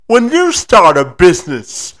When you start a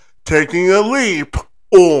business, taking a leap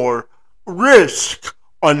or risk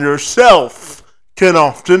on yourself can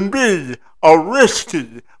often be a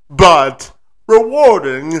risky but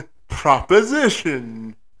rewarding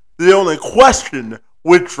proposition. The only question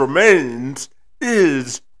which remains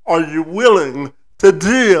is, are you willing to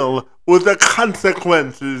deal with the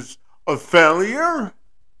consequences of failure?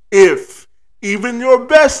 If even your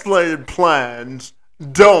best laid plans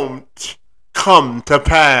don't come to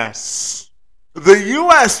pass. The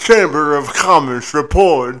U.S. Chamber of Commerce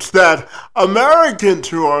reports that Americans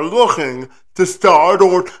who are looking to start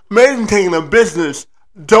or maintain a business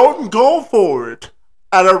don't go for it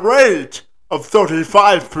at a rate of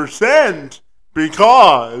 35%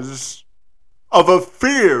 because of a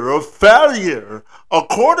fear of failure,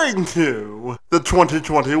 according to the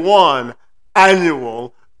 2021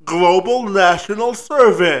 annual Global National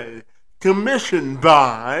Survey commissioned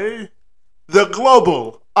by the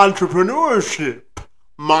Global Entrepreneurship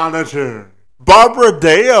Monitor. Barbara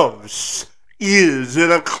Daoust is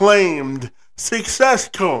an acclaimed success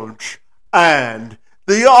coach and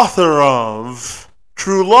the author of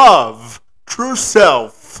True Love, True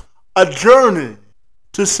Self, A Journey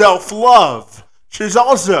to Self-Love. She's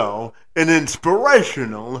also an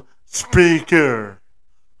inspirational speaker.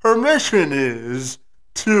 Her mission is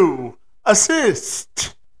to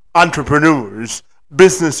assist entrepreneurs,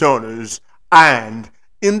 business owners, and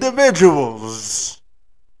individuals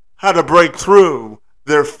how to break through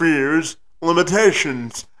their fears,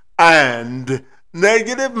 limitations, and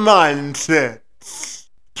negative mindsets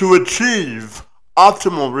to achieve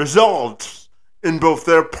optimal results in both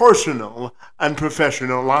their personal and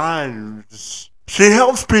professional lives. She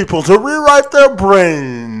helps people to rewrite their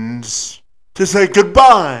brains, to say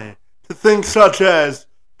goodbye to things such as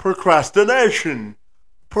procrastination,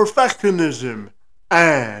 perfectionism,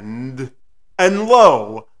 and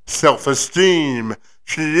low self-esteem.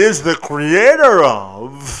 She is the creator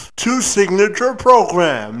of 2 signature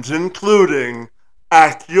programs, including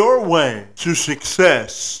Act Your Way to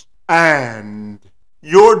Success and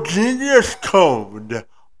Your Genius Code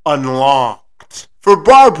Unlocked. For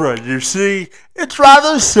Barbara, you see, it's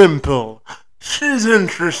rather simple. She's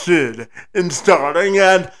interested in starting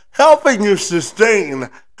and helping you sustain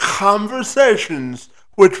conversations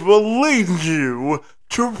which will lead you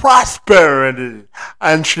to prosperity.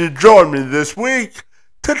 And she joined me this week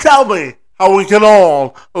to tell me how we can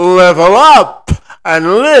all level up and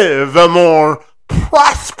live a more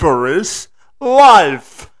prosperous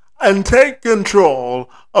life and take control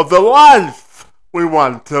of the life we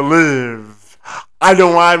want to live. I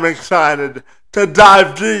know I'm excited to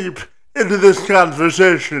dive deep into this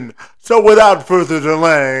conversation. So without further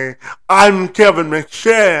delay, I'm Kevin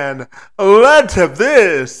McShann. Let's have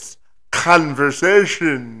this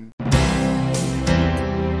conversation.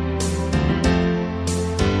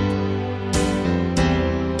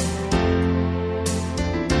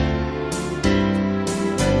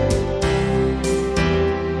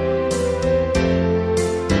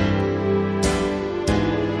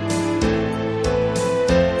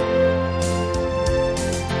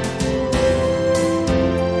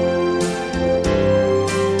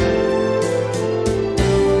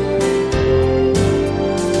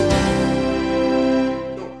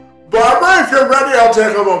 Barbara, if you're ready, I'll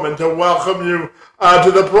take a moment to welcome you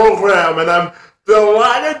to the program, and I'm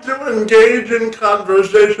delighted to engage in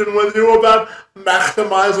conversation with you about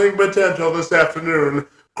maximizing potential this afternoon.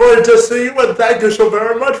 Great to see you, and thank you so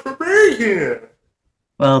very much for being here.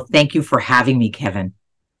 Well, thank you for having me, Kevin.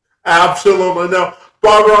 Absolutely. Now,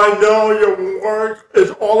 Barbara, I know your work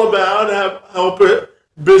is all about helping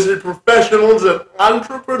busy professionals and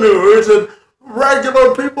entrepreneurs and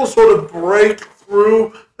regular people sort of break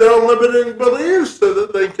through their limiting beliefs so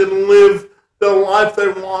that they can live the life they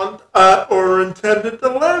want or are intended to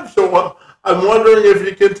live. So I'm wondering if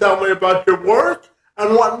you can tell me about your work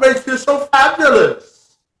and what makes you so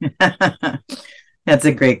fabulous. That's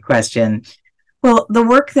a great question. Well, the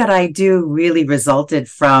work that I do really resulted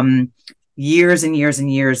from years and years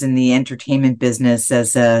and years in the entertainment business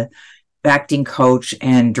as a acting coach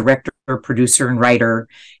and director, producer, and writer,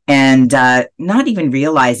 and not even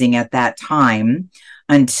realizing at that time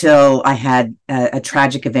until I had a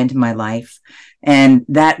tragic event in my life. And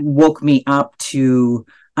that woke me up to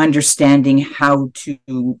understanding how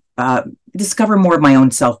to discover more of my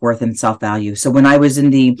own self-worth and self-value. So when I was in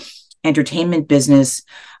the entertainment business,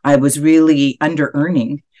 I was really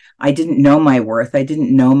under-earning. I didn't know my worth. I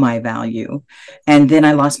didn't know my value. And then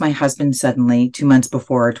I lost my husband suddenly 2 months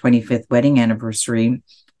before our 25th wedding anniversary.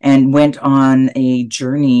 and went on a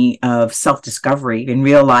journey of self-discovery and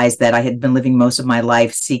realized that I had been living most of my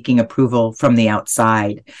life seeking approval from the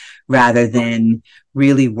outside rather than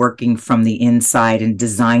really working from the inside and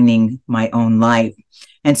designing my own life.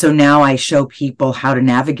 And so now I show people how to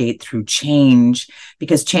navigate through change,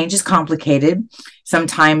 because change is complicated.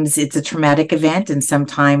 Sometimes it's a traumatic event, and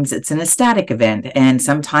sometimes it's an ecstatic event, and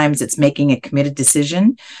sometimes it's making a committed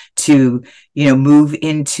decision to, move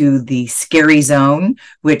into the scary zone,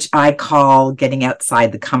 which I call getting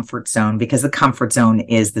outside the comfort zone, because the comfort zone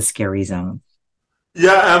is the scary zone.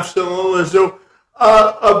 Yeah, absolutely. So,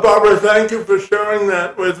 Barbara, thank you for sharing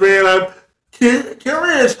that with me. And I'm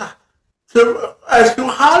curious to ask you,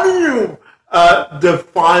 how do you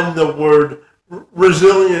define the word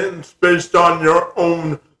resilience based on your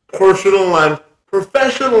own personal and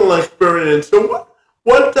professional experience? So,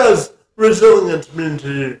 what does resilience mean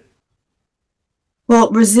to you?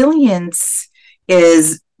 Well, resilience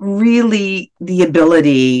is really the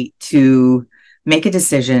ability to make a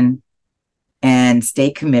decision and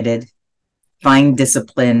stay committed, find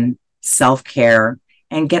discipline, self care,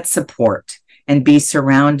 and get support, and be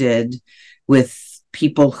surrounded with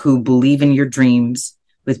people who believe in your dreams,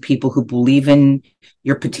 with people who believe in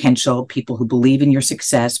your potential, people who believe in your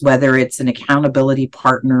success, whether it's an accountability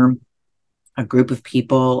partner, a group of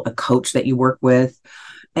people, a coach that you work with.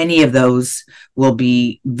 Any of those will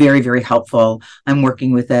be very, very helpful. I'm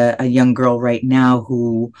working with a young girl right now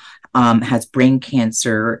who has brain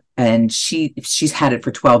cancer, and she's had it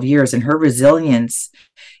for 12 years, and her resilience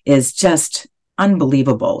is just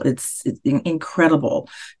unbelievable. It's incredible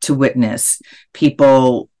to witness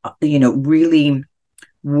people, really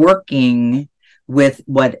working with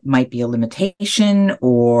what might be a limitation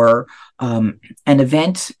or an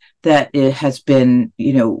event that it has been,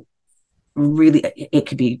 really, it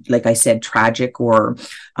could be, like I said, tragic, or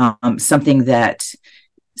something that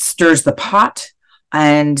stirs the pot.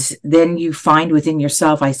 And then you find within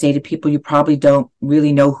yourself, I say to people, you probably don't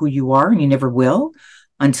really know who you are, and you never will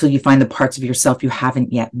until you find the parts of yourself you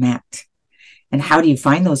haven't yet met. And how do you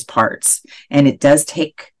find those parts? And it does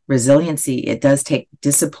take resiliency. It does take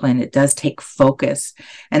discipline. It does take focus.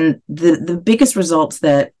 And the biggest results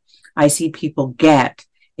that I see people get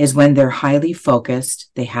is when they're highly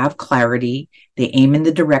focused, they have clarity, they aim in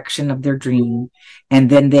the direction of their dream, and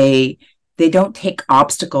then they don't take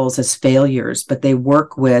obstacles as failures, but they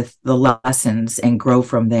work with the lessons and grow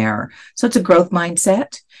from there. So it's a growth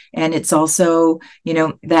mindset. And it's also,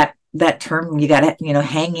 that term, you got to,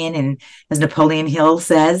 hang in, and as Napoleon Hill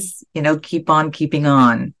says, keep on keeping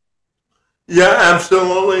on. Yeah,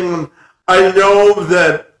 absolutely. And I know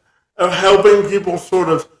that helping people sort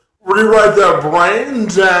of rewrite their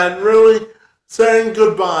brains and really saying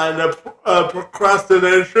goodbye to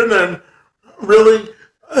procrastination, and really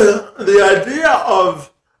the idea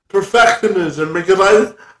of perfectionism, because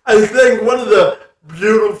I think one of the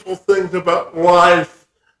beautiful things about life,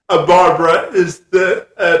 Barbara, is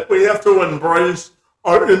that we have to embrace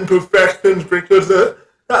our imperfections, because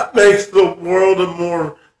that makes the world a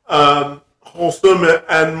more wholesome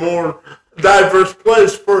and more diverse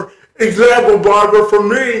place. For example, Barbara, for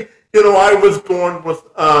me, I was born with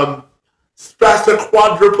spastic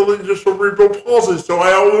quadriplegia cerebral palsy, so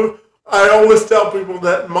I always tell people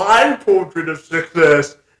that my portrait of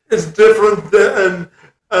success is different than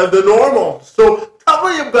the normal. So tell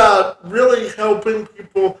me about really helping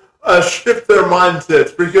people shift their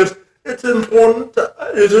mindsets, because it's important,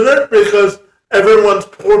 isn't it? Because everyone's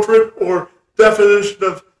portrait or definition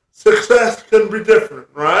of success can be different,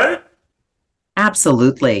 right?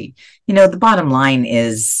 Absolutely. The bottom line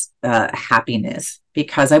is happiness,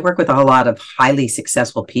 because I work with a lot of highly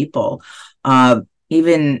successful people,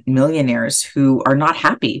 even millionaires, who are not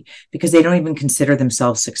happy because they don't even consider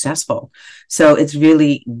themselves successful. So it's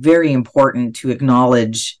really very important to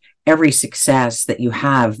acknowledge every success that you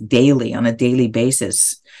have daily, on a daily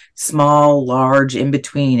basis. Small, large, in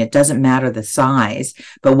between, it doesn't matter the size,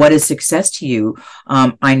 but what is success to you?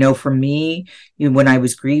 I know for me, when I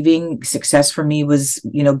was grieving, success for me was,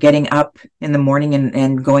 getting up in the morning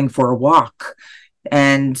and going for a walk,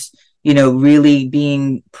 and, really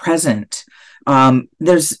being present.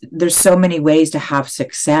 There's so many ways to have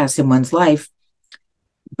success in one's life,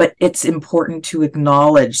 but it's important to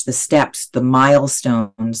acknowledge the steps, the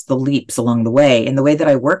milestones, the leaps along the way. And the way that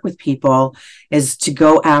I work with people is to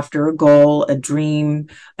go after a goal, a dream,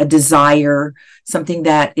 a desire, something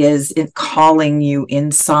that is calling you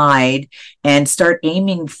inside, and start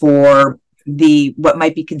aiming for the what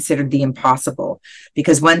might be considered the impossible.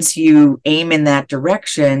 Because once you aim in that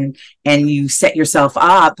direction and you set yourself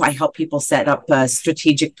up, I help people set up a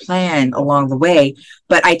strategic plan along the way.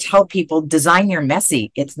 But I tell people, design your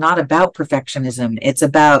messy. It's not about perfectionism. It's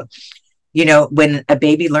about, when a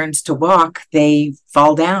baby learns to walk, they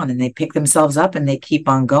fall down and they pick themselves up and they keep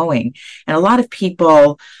on going. And a lot of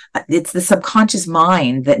people, it's the subconscious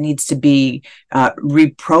mind that needs to be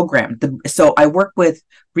reprogrammed. So I work with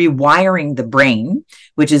rewiring the brain,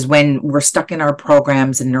 which is when we're stuck in our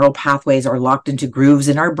programs and neural pathways are locked into grooves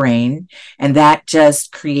in our brain. And that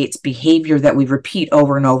just creates behavior that we repeat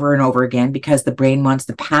over and over and over again because the brain wants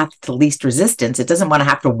the path to least resistance. It doesn't want to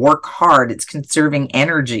have to work hard. It's conserving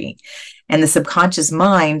energy. And the subconscious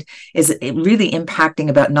mind is really impacting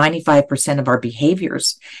about 95% of our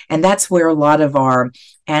behaviors. And that's where a lot of our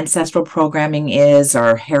ancestral programming is,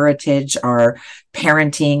 our heritage, our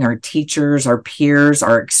parenting, our teachers, our peers,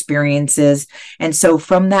 our experiences. And so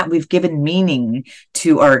from that, we've given meaning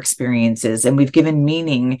to our experiences and we've given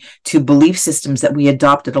meaning to belief systems that we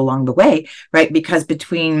adopted along the way, right? Because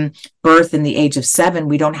between birth and the age of 7,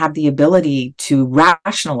 we don't have the ability to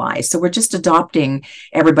rationalize. So we're just adopting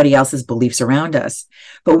everybody else's beliefs around us.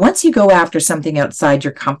 But once you go after something outside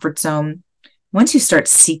your comfort zone, once you start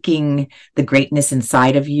seeking the greatness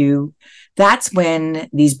inside of you, that's when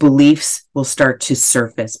these beliefs will start to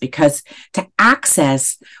surface, because to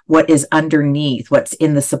access what is underneath, what's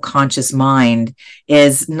in the subconscious mind,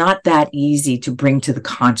 is not that easy to bring to the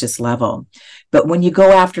conscious level. But when you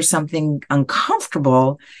go after something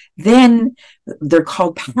uncomfortable, then they're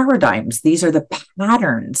called paradigms. These are the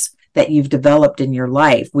patterns that you've developed in your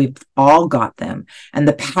life. We've all got them. And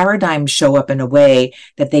the paradigms show up in a way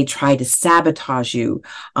that they try to sabotage you.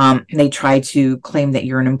 They try to claim that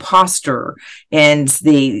you're an imposter, and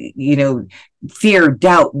fear,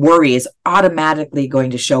 doubt, worry is automatically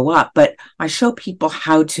going to show up. But I show people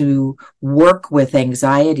how to work with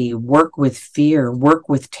anxiety, work with fear, work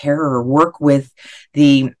with terror, work with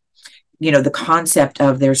the concept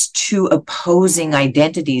of there's two opposing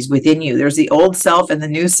identities within you. There's the old self and the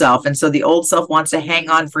new self. And so the old self wants to hang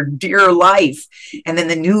on for dear life. And then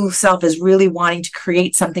the new self is really wanting to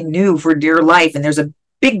create something new for dear life. And there's a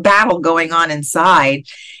big battle going on inside.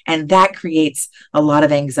 And that creates a lot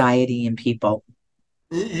of anxiety in people.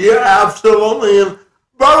 Yeah, absolutely. And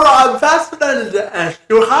Barbara, I'm fascinated to ask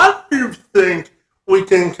you, how do you think we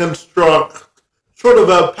can construct sort of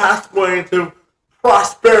a pathway to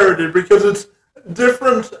prosperity, because it's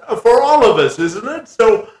different for all of us, isn't it?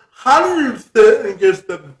 So how do you think is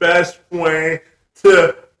the best way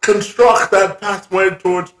to construct that pathway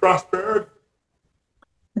towards prosperity?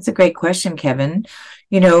 That's a great question, Kevin.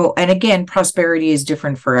 And again, prosperity is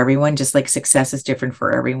different for everyone, just like success is different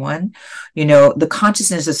for everyone. The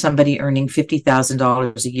consciousness of somebody earning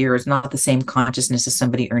 $50,000 a year is not the same consciousness as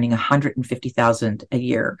somebody earning $150,000 a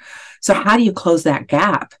year. So how do you close that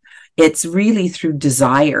gap? It's really through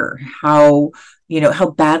desire. How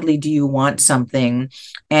badly do you want something?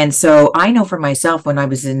 And so I know for myself, when I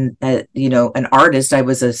was an artist, I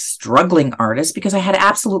was a struggling artist because I had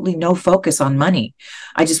absolutely no focus on money.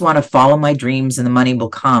 I just want to follow my dreams and the money will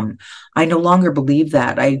come. I no longer believe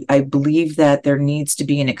that. I believe that there needs to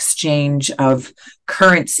be an exchange of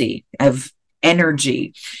currency, of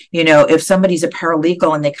energy. If somebody's a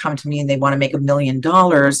paralegal and they come to me and they want to make $1 million,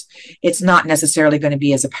 it's not necessarily going to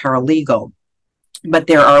be as a paralegal, but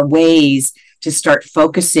there are ways to start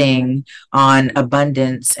focusing on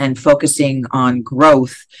abundance and focusing on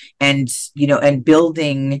growth and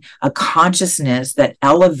building a consciousness that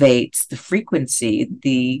elevates the frequency,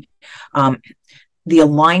 the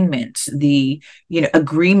alignment, the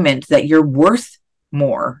agreement that you're worth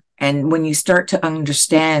more. And when you start to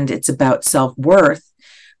understand it's about self-worth,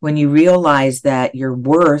 when you realize that your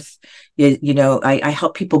worth is, I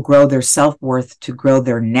help people grow their self-worth to grow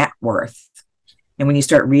their net worth. And when you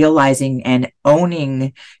start realizing and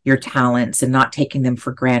owning your talents and not taking them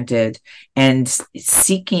for granted and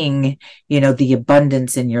seeking, the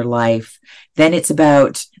abundance in your life, then it's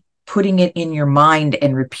about putting it in your mind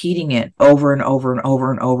and repeating it over and over and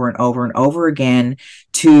over and over and over and over again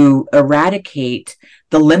to eradicate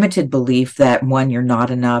the limited belief that, one, you're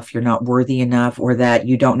not enough, you're not worthy enough, or that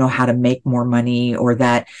you don't know how to make more money, or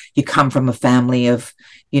that you come from a family of,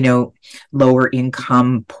 lower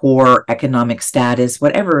income, poor economic status,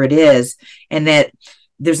 whatever it is, and that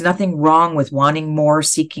there's nothing wrong with wanting more,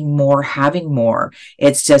 seeking more, having more.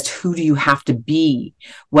 It's just, who do you have to be?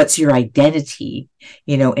 What's your identity,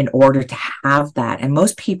 in order to have that? And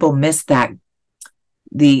most people miss that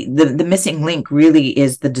the missing link really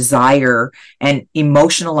is the desire and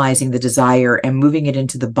emotionalizing the desire and moving it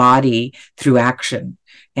into the body through action.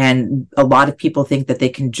 And a lot of people think that they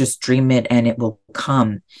can just dream it and it will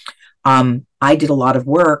come. I did a lot of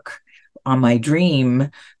work on my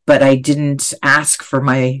dream, but I didn't ask for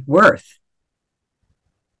my worth.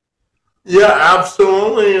 Yeah,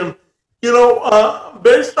 absolutely. And,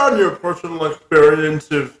 based on your personal experience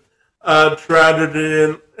of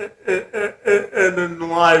tragedy and in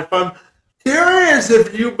life, I'm curious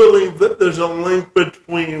if you believe that there's a link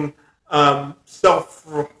between self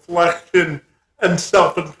reflection and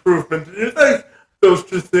self improvement. Do you think those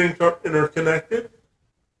two things are interconnected?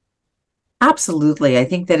 Absolutely. I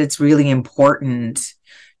think that it's really important.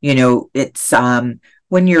 It's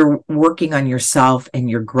when you're working on yourself and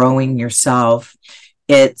you're growing yourself,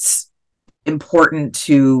 it's important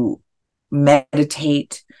to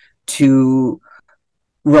meditate, to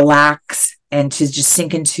relax, and to just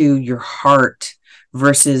sink into your heart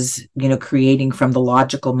versus creating from the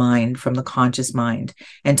logical mind, from the conscious mind,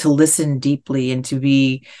 and to listen deeply and to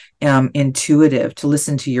be intuitive, to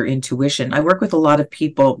listen to your intuition. I work with a lot of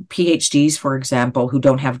people, PhDs for example, who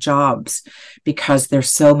don't have jobs because they're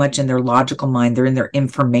so much in their logical mind, they're in their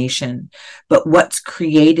information. But what's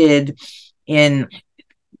created in,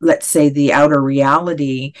 let's say, the outer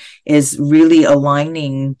reality is really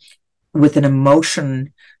aligning with an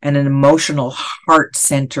emotion and an emotional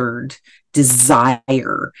heart-centered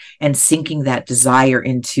desire, and sinking that desire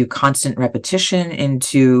into constant repetition,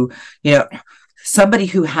 into somebody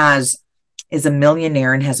who has is a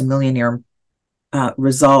millionaire and has a millionaire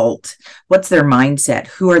result. What's their mindset?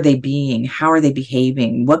 Who are they being? How are they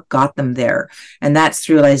behaving? What got them there? And that's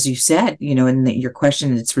through, as you said, in your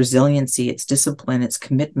question, it's resiliency, it's discipline, it's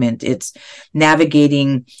commitment, it's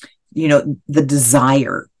navigating the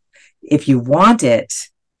desire. If you want it,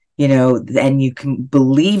 then you can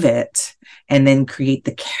believe it, and then create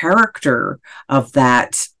the character of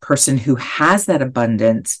that person who has that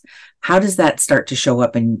abundance. How does that start to show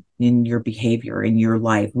up in your behavior, in your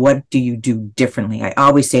life? What do you do differently? I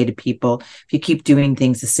always say to people, if you keep doing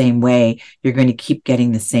things the same way, you're going to keep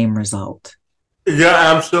getting the same result.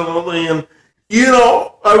 Yeah, absolutely. And,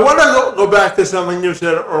 I want to go back to something you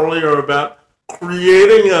said earlier about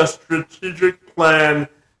creating a strategic plan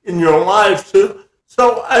in your life.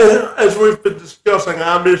 So as we've been discussing,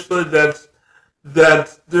 obviously that's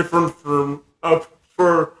different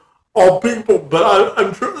for all people, but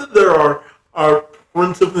I'm sure that there are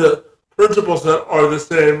principles that are the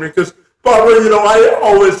same. Because Barbara, I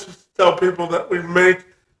always tell people that we make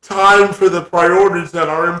time for the priorities that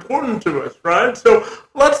are important to us, right? So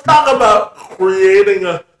let's talk about creating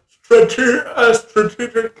a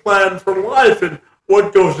strategic plan for life and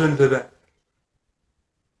what goes into that.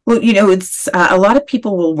 Well, it's a lot of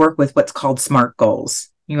people will work with what's called SMART goals.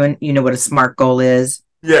 You know what a SMART goal is,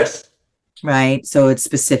 Yes. right? So it's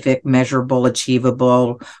specific, measurable,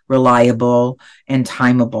 achievable, reliable, and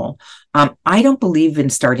timeable. I don't believe in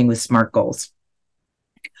starting with SMART goals.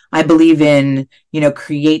 I believe in,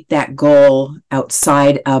 create that goal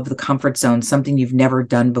outside of the comfort zone, something you've never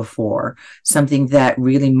done before, something that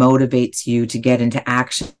really motivates you to get into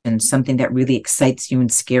action, something that really excites you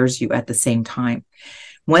and scares you at the same time.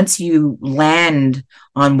 Once you land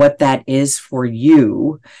on what that is for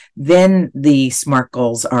you, then the SMART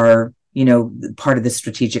goals are, part of the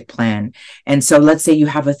strategic plan. And so let's say you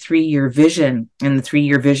have a 3-year vision, and the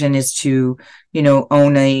 3-year vision is to,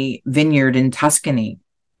 own a vineyard in Tuscany,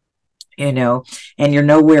 and you're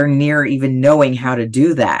nowhere near even knowing how to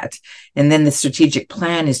do that. And then the strategic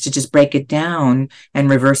plan is to just break it down and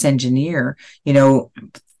reverse engineer,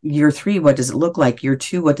 year 3, what does it look like? Year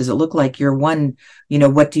 2, what does it look like? Year 1,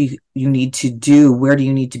 what do you need to do? Where do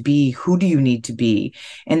you need to be? Who do you need to be?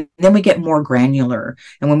 And then we get more granular.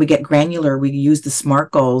 And when we get granular, we use the SMART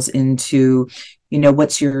goals into,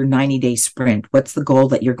 what's your 90-day sprint? What's the goal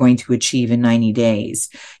that you're going to achieve in 90 days?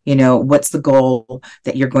 What's the goal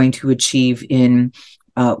that you're going to achieve in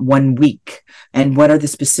 1 week? And what are the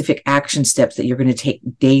specific action steps that you're going to take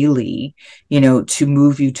daily, to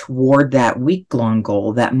move you toward that week-long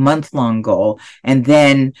goal, that month-long goal? And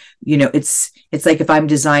then, it's like if I'm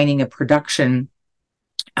designing a production,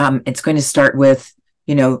 it's going to start with,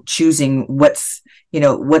 choosing what's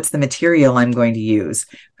the material I'm going to use?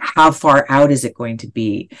 How far out is it going to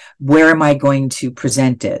be? Where am I going to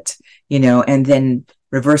present it? And then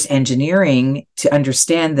reverse engineering to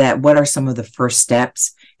understand that what are some of the first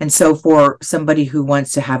steps. And so for somebody who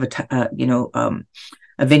wants to have a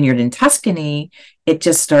vineyard in Tuscany, it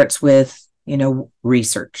just starts with,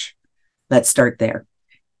 research. Let's start there.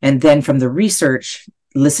 And then from the research,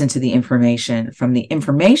 listen to the information. From the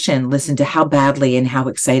information, listen to how badly and how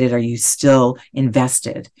excited are you still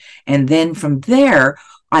invested. And then from there,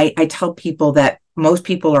 I tell people that most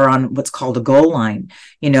people are on what's called a goal line,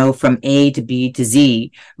 from A to B to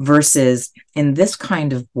Z, versus in this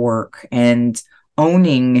kind of work and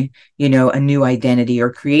owning, a new identity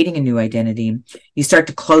or creating a new identity, you start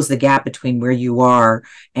to close the gap between where you are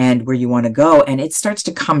and where you want to go. And it starts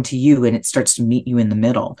to come to you and it starts to meet you in the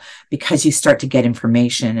middle because you start to get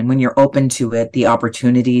information. And when you're open to it, the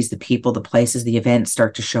opportunities, the people, the places, the events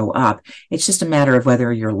start to show up. It's just a matter of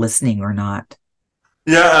whether you're listening or not.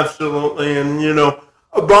 Yeah, absolutely. And,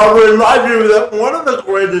 Barbara, in my view, that one of the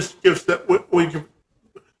greatest gifts that we could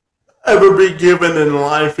ever be given in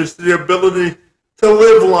life is the ability to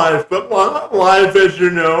live life. But life, as you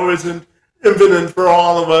know, isn't infinite for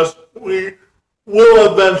all of us. We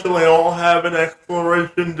will eventually all have an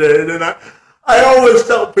expiration date. And I always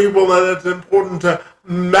tell people that it's important to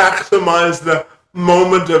maximize the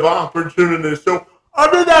moment of opportunity. So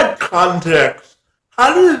under that context,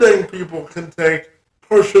 how do you think people can take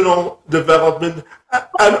personal development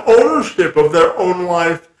and ownership of their own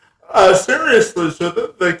life seriously so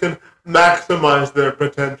that they can maximize their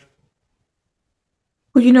potential?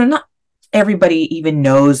 Well, not everybody even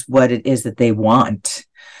knows what it is that they want.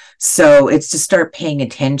 So it's to start paying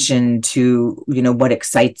attention to, what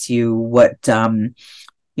excites you, what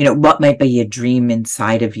might be a dream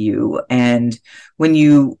inside of you. And when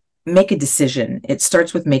you make a decision, it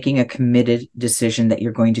starts with making a committed decision that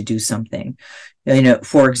you're going to do something.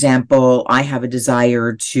 For example, I have a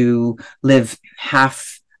desire to live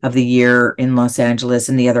half of the year in Los Angeles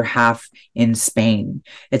and the other half in Spain.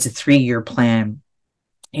 It's a 3-year plan.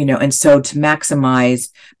 And so to maximize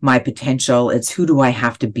my potential, it's who do I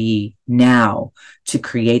have to be now to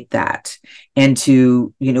create that and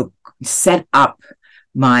to, set up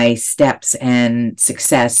my steps and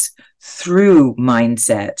success through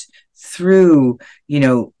mindset, through,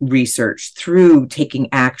 research, through taking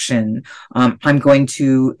action. I'm going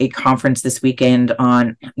to a conference this weekend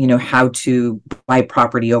on, how to buy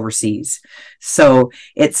property overseas. So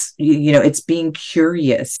it's, it's being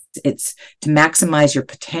curious. It's to maximize your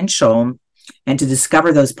potential and to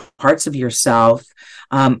discover those parts of yourself.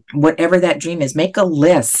 Whatever that dream is, make a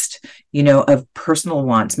list, of personal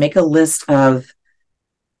wants, make a list of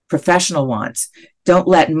professional wants. Don't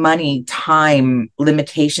let money, time,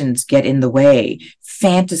 limitations get in the way.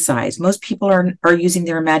 Fantasize. Most people are using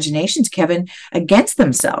their imaginations, Kevin, against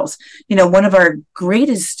themselves. One of our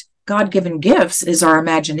greatest God-given gifts is our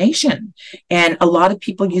imagination. And a lot of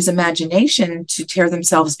people use imagination to tear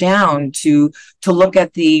themselves down, to look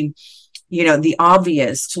at the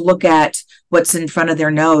obvious, to look at what's in front of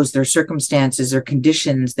their nose, their circumstances, their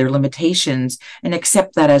conditions, their limitations, and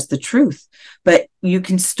accept that as the truth. But you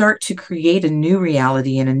can start to create a new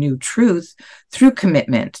reality and a new truth through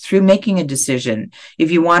commitment, through making a decision.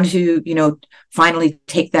 If you want to, finally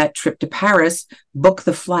take that trip to Paris, book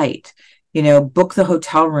the flight, book the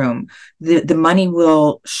hotel room. The money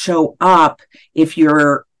will show up if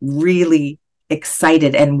you're really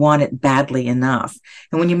excited and want it badly enough.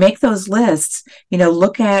 And when you make those lists,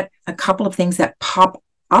 look at a couple of things that pop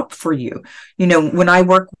up for you. When I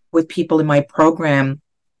work with people in my program,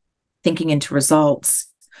 Thinking into Results,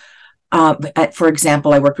 for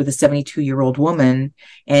example, I worked with a 72-year-old woman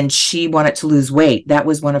and she wanted to lose weight. That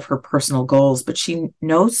was one of her personal goals, but she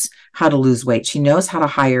knows how to lose weight. She knows how to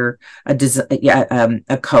hire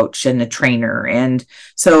a coach and a trainer. And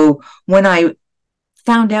so when I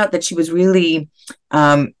found out that she was really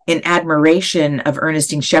in admiration of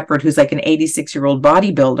Ernestine Shepherd, who's like an 86-year-old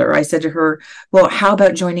bodybuilder, I said to her, well, how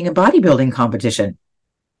about joining a bodybuilding competition?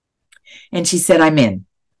 And she said, I'm in.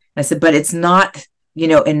 I said, but it's not,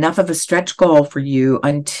 enough of a stretch goal for you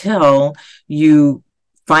until you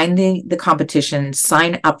find the competition,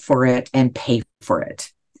 sign up for it, and pay for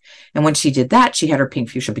it. And when she did that, she had her pink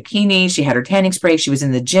fuchsia bikini, she had her tanning spray, she was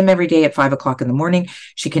in the gym every day at 5:00 in the morning.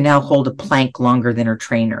 She can now hold a plank longer than her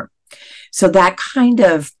trainer. So that kind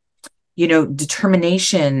of,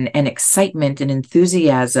 determination and excitement and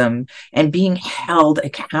enthusiasm and being held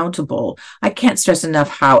accountable. I can't stress enough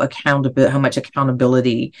how much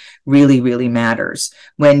accountability really, really matters.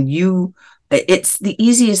 It's the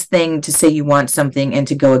easiest thing to say you want something and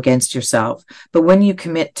to go against yourself. But when you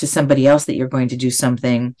commit to somebody else that you're going to do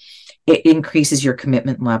something, it increases your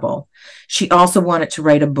commitment level. She also wanted to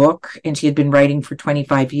write a book, and she had been writing for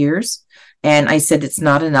 25 years. And I said, it's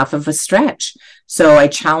not enough of a stretch. So I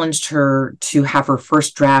challenged her to have her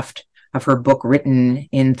first draft of her book written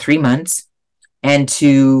in 3 months and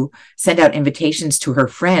to send out invitations to her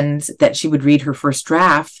friends that she would read her first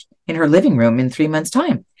draft in her living room in 3 months'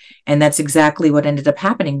 time. And that's exactly what ended up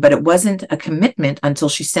happening. But it wasn't a commitment until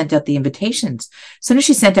she sent out the invitations. As soon as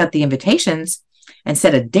she sent out the invitations and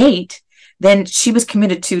set a date, then she was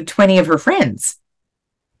committed to 20 of her friends.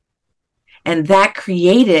 And that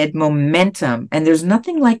created momentum. And there's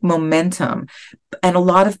nothing like momentum. And a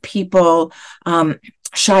lot of people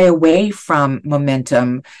shy away from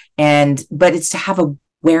momentum. But it's to have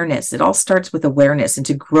awareness. It all starts with awareness, and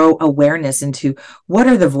to grow awareness into what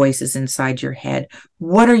are the voices inside your head?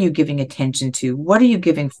 What are you giving attention to? What are you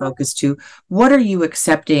giving focus to? What are you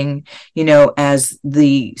accepting, as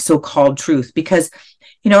the so-called truth? Because,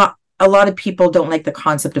 a lot of people don't like the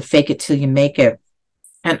concept of fake it till you make it.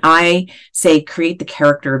 And I say, create the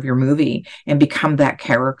character of your movie and become that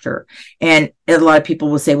character. And a lot of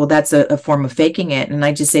people will say, well, that's a form of faking it. And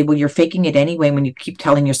I just say, well, you're faking it anyway when you keep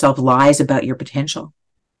telling yourself lies about your potential.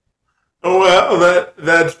 Oh, well,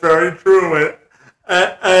 that's very true.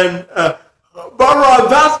 Barbara, I'm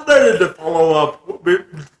fascinated to follow up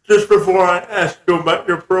just before I ask you about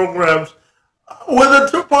your programs with a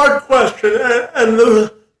two-part question. And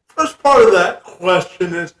the first part of that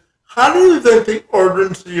question is, how do you think the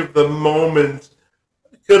urgency of the moment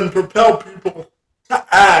can propel people to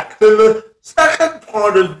act? And the second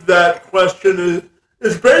part of that question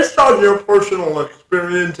is based on your personal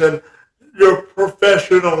experience and your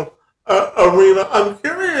professional arena. I'm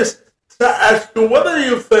curious to ask you whether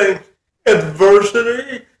you think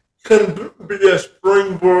adversity can be a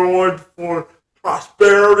springboard for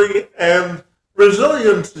prosperity and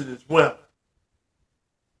resiliency as well.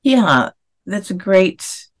 Yeah, that's a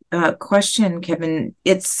great question, Kevin.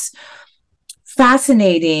 It's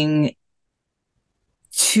fascinating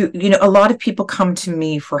to, a lot of people come to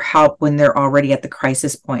me for help when they're already at the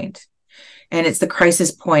crisis point. And it's the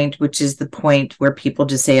crisis point, which is the point where people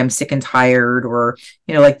just say, I'm sick and tired, or,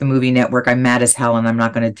 like the movie Network, I'm mad as hell and I'm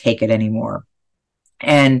not going to take it anymore.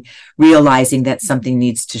 And realizing that something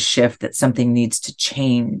needs to shift, that something needs to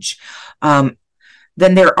change. Then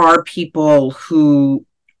there are people who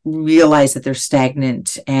realize that they're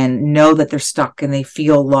stagnant and know that they're stuck and they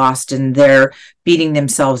feel lost, and they're beating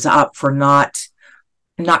themselves up for not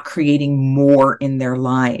creating more in their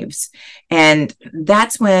lives. And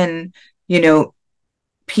that's when,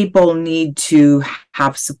 people need to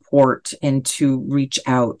have support and to reach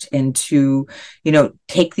out and to,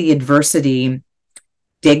 take the adversity,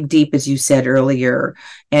 dig deep, as you said earlier,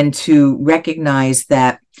 and to recognize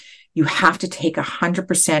that you have to take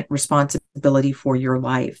 100% responsibility for your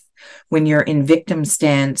life. When you're in victim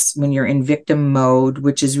stance, when you're in victim mode,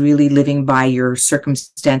 which is really living by your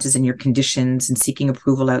circumstances and your conditions and seeking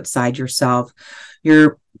approval outside yourself,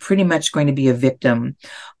 you're pretty much going to be a victim.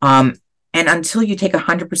 And until you take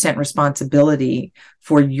 100% responsibility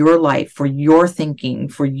for your life, for your thinking,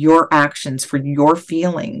 for your actions, for your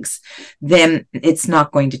feelings, then it's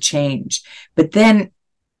not going to change. But then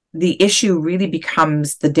the issue really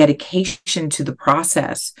becomes the dedication to the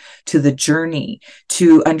process, to the journey,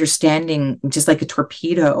 to understanding, just like a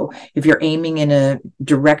torpedo, if you're aiming in a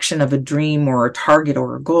direction of a dream or a target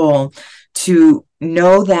or a goal, to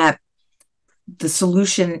know that the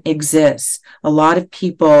solution exists. A lot of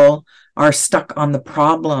people are stuck on the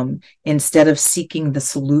problem instead of seeking the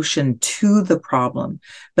solution to the problem.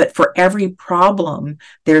 But for every problem,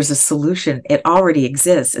 there's a solution. It already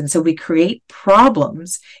exists. And so we create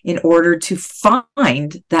problems in order to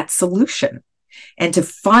find that solution. And to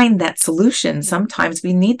find that solution, sometimes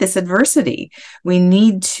we need this adversity. We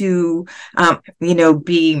need to,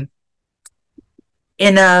 be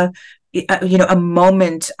in a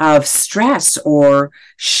moment of stress or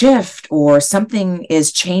shift, or something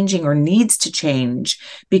is changing or needs to change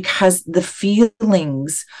because the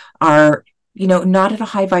feelings are, not at a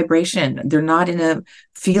high vibration. They're not in a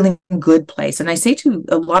feeling good place. And I say to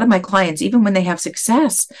a lot of my clients, even when they have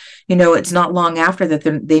success, it's not long after that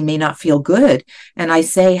they may not feel good. And I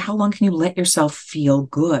say, how long can you let yourself feel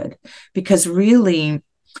good? Because really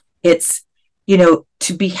it's,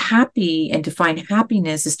 to be happy and to find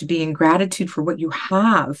happiness is to be in gratitude for what you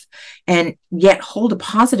have, and yet hold a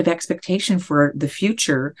positive expectation for the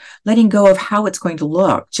future, letting go of how it's going to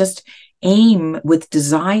look. Just aim with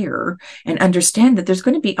desire and understand that there's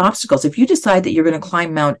going to be obstacles. If you decide that you're going to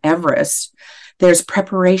climb Mount Everest, there's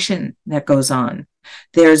preparation that goes on.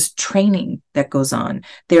 There's training that goes on.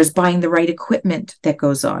 There's buying the right equipment that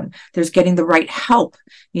goes on. There's getting the right help.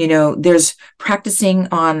 There's practicing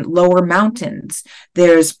on lower mountains.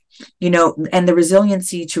 There's, and the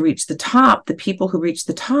resiliency to reach the top. The people who reach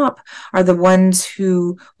the top are the ones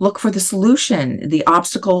who look for the solution. The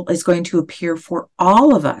obstacle is going to appear for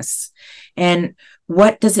all of us. And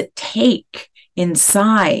what does it take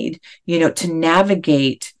inside, to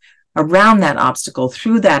navigate around that obstacle,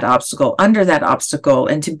 through that obstacle, under that obstacle,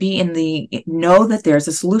 and to be in the know that there's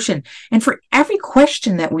a solution. And for every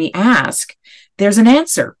question that we ask, there's an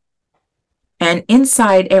answer. And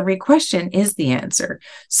inside every question is the answer.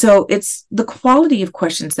 So it's the quality of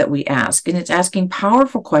questions that we ask, and it's asking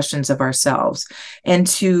powerful questions of ourselves, and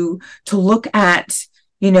to look at,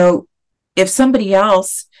 you know, if somebody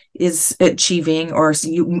else is achieving or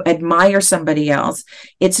you admire somebody else,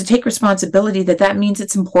 it's to take responsibility that that means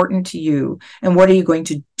it's important to you. And what are you going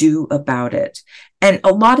to do about it? And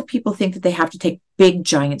a lot of people think that they have to take big,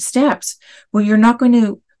 giant steps. Well, you're not going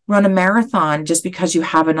to run a marathon just because you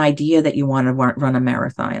have an idea that you want to run a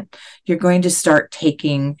marathon. You're going to start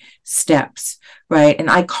taking steps, right? And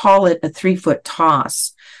I call it a 3-foot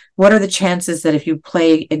toss. What are the chances that if you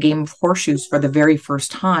play a game of horseshoes for the very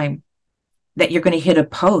first time, that you're going to hit a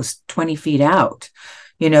post 20 feet out?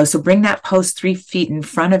 You know, so bring that post 3 feet in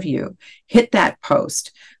front of you, hit that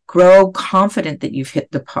post, grow confident that you've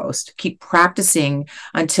hit the post, keep practicing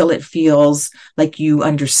until it feels like you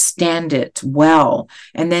understand it well.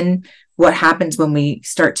 And then what happens when we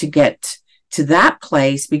start to get to that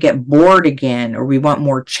place, we get bored again, or we want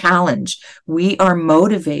more challenge. We are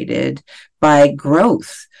motivated by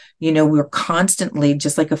growth. You know, we're constantly,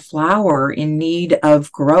 just like a flower, in need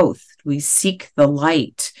of growth. We seek the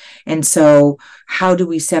light. And so how do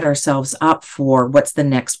we set ourselves up for what's the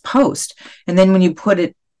next post? And then when you put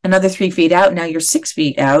it another 3 feet out, now you're 6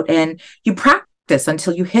 feet out, and you practice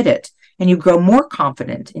until you hit it, and you grow more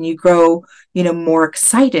confident, and you grow, you know, more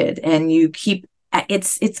excited, and you keep,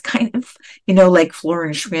 it's kind of, you know, like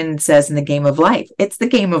Florence Schwinn says in The Game of Life, it's the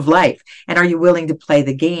game of life. And are you willing to play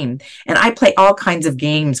the game? And I play all kinds of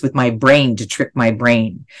games with my brain to trick my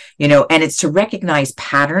brain, you know, and it's to recognize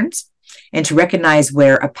patterns and to recognize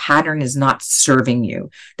where a pattern is not serving you.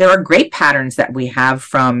 There are great patterns that we have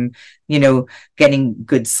from, you know, getting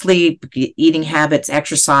good sleep, eating habits,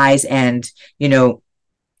 exercise, and, you know,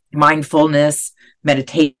 mindfulness,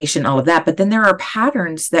 meditation, all of that. But then there are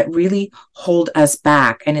patterns that really hold us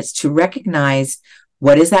back. And it's to recognize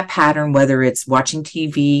what is that pattern, whether it's watching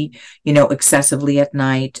TV, you know, excessively at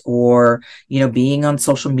night, or, you know, being on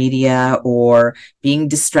social media, or being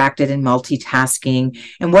distracted and multitasking.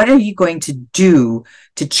 And what are you going to do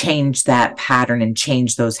to change that pattern and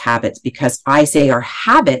change those habits? Because I say our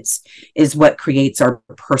habits is what creates our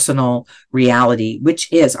personal reality,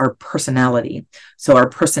 which is our personality. So our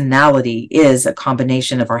personality is a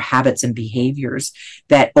combination of our habits and behaviors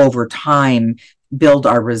that over time build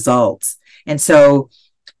our results. And so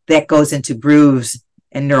that goes into grooves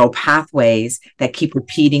and neural pathways that keep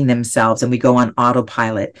repeating themselves, and we go on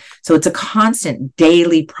autopilot. So it's a constant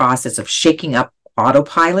daily process of shaking up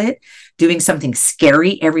autopilot, doing something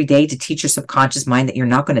scary every day to teach your subconscious mind that you're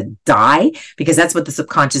not going to die, because that's what the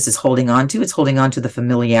subconscious is holding on to. It's holding on to the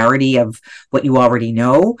familiarity of what you already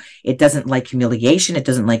know. It doesn't like humiliation. It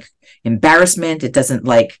doesn't like embarrassment. It doesn't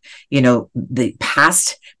like, you know, the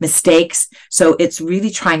past mistakes. So it's really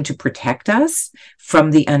trying to protect us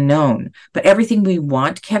from the unknown. But everything we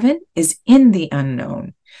want, Kevin, is in the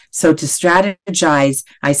unknown. So to strategize,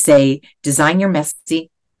 I say, design your messy.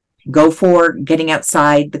 Go for getting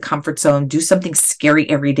outside the comfort zone. Do something scary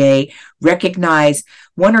every day. Recognize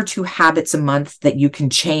 1 or 2 habits a month that you can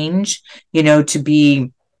change, you know, to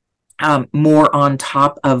be more on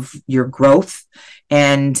top of your growth.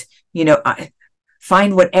 And, you know,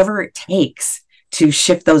 find whatever it takes to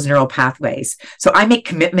shift those neural pathways. So I make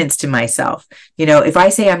commitments to myself. You know, if I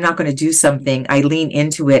say I'm not going to do something, I lean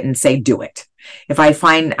into it and say, do it. If I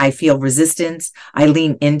find I feel resistance, I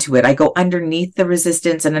lean into it. I go underneath the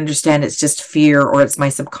resistance and understand it's just fear, or it's my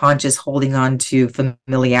subconscious holding on to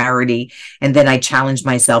familiarity. And then I challenge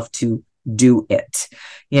myself to do it.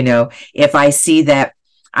 You know, if I see that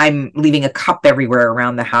I'm leaving a cup everywhere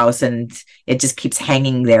around the house and it just keeps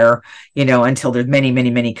hanging there, you know, until there's many, many,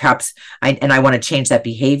 many cups, and I want to change that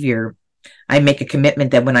behavior, I make a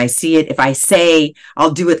commitment that when I see it, if I say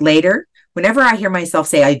I'll do it later, whenever I hear myself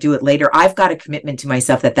say I do it later, I've got a commitment to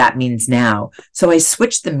myself that that means now. So I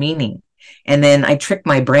switch the meaning, and then I trick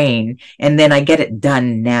my brain, and then I get it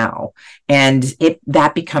done now. And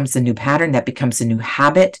that becomes a new pattern, that becomes a new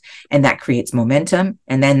habit, and that creates momentum,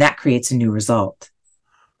 and then that creates a new result.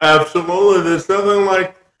 Absolutely. There's nothing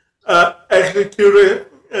like executing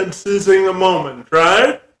and seizing the moment,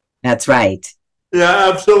 right? That's right. Yeah,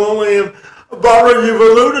 absolutely. And Barbara, you've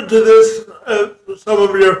alluded to this some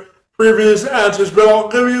of your previous answers, but I'll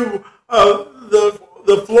give you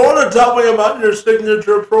the floor to tell me about your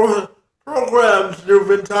signature programs you've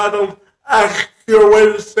entitled Ask Your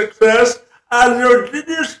Way to Success and your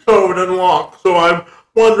Genius Code Unlocked. So I'm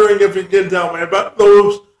wondering if you can tell me about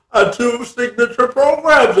those two signature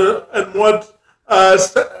programs and what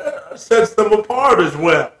sets them apart as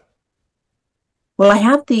well. Well, I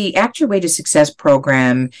have the Act Your Way to Success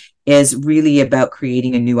program is really about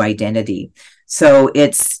creating a new identity. So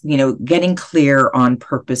it's, getting clear on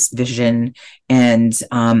purpose, vision, and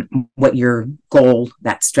what your goal,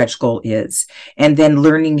 that stretch goal is. And then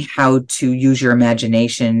learning how to use your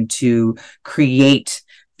imagination to create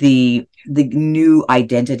the new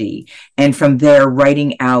identity. And from there,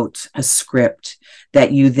 writing out a script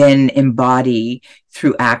that you then embody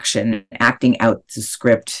through action, acting out the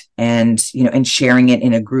script, and and sharing it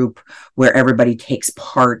in a group where everybody takes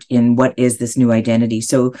part in what is this new identity.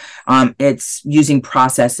 So it's using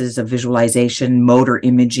processes of visualization, motor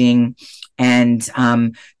imaging, and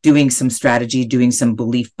doing some strategy, doing some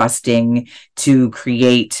belief busting to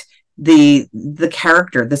create the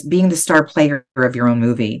character, this being the star player of your own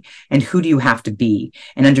movie, and who do you have to be,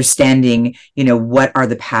 and understanding what are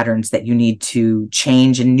the patterns that you need to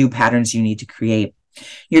change and new patterns you need to create.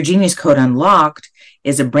 Your Genius Code Unlocked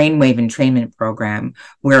is a brainwave entrainment program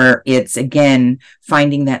where it's, again,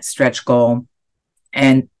 finding that stretch goal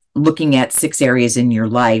and looking at 6 areas in your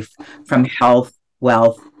life, from health,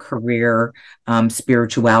 wealth, career,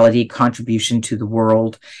 spirituality, contribution to the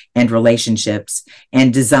world, and relationships,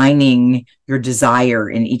 and designing your desire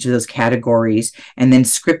in each of those categories, and then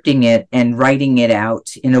scripting it and writing it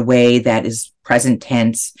out in a way that is present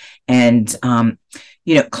tense, and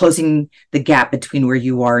closing the gap between where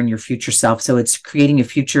you are and your future self. So it's creating a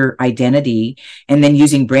future identity, and then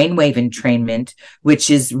using brainwave entrainment, which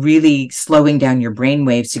is really slowing down your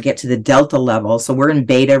brainwaves to get to the delta level. So we're in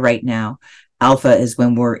beta right now. Alpha is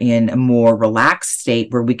when we're in a more relaxed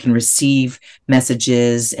state where we can receive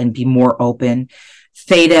messages and be more open.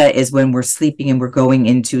 Theta is when we're sleeping and we're going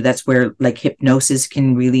into, that's where like hypnosis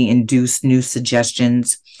can really induce new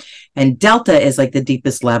suggestions. And delta is like the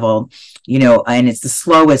deepest level, and it's the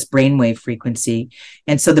slowest brainwave frequency.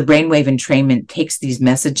 And so the brainwave entrainment takes these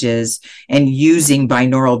messages, and using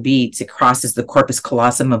binaural beats, it crosses the corpus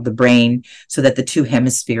callosum of the brain so that the 2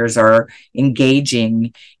 hemispheres are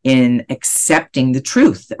engaging in accepting the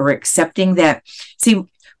truth, or accepting that, see,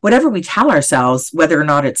 whatever we tell ourselves, whether or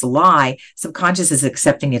not it's a lie, subconscious is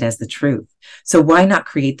accepting it as the truth. So why not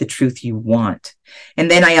create the truth you want? And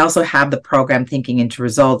then I also have the program Thinking into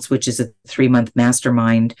Results, which is a 3-month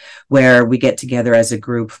mastermind where we get together as a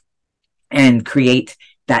group and create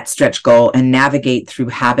that stretch goal and navigate through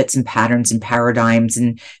habits and patterns and paradigms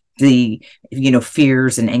and the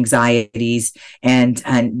fears and anxieties,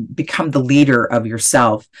 and become the leader of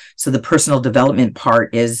yourself. So the personal development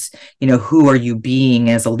part is, who are you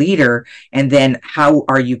being as a leader, and then how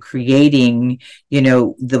are you creating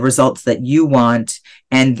the results that you want,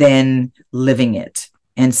 and then living it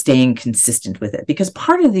and staying consistent with it. Because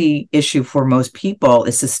part of the issue for most people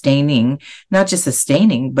is not just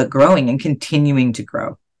sustaining, but growing and continuing to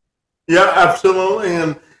grow. Yeah, absolutely.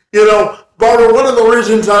 And Barbara, one of the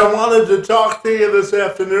reasons I wanted to talk to you this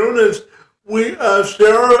afternoon is we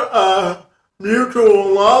share a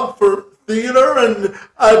mutual love for theater and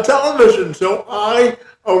television. So I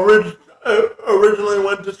originally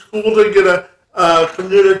went to school to get a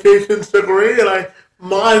communications degree, and I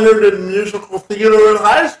minored in musical theater in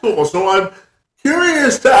high school. So I'm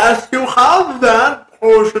curious to ask you how that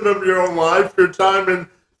portion of your life, your time in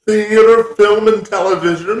theater, film, and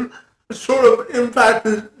television, sort of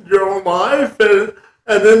impacted your life and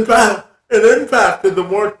impacted the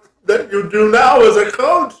work that you do now as a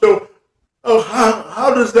coach. So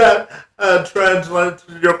how does that translate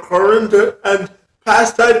to your current and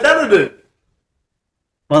past identity?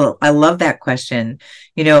 Well, I love that question.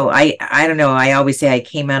 I don't know. I always say I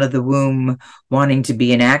came out of the womb wanting to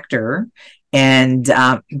be an actor, and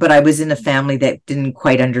but I was in a family that didn't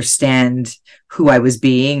quite understand who I was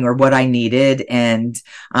being or what I needed, and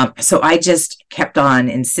so I just kept on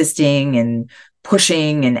insisting and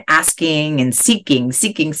pushing and asking and seeking,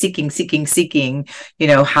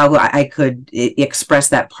 how I could express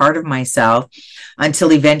that part of myself,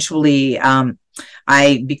 until eventually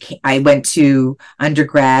I went to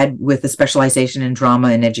undergrad with a specialization in drama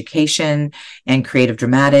and education and creative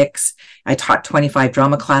dramatics. I taught 25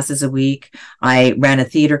 drama classes a week. I ran a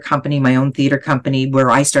theater company, my own theater company,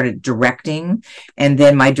 where I started directing. And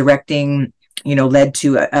then my directing, led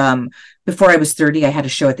to, before I was 30, I had a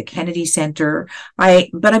show at the Kennedy Center.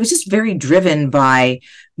 But I was just very driven by,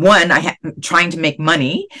 one, trying to make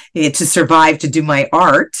money to survive, to do my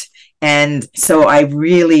art. And so I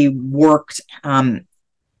really worked a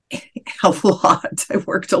lot. I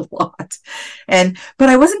worked a lot, but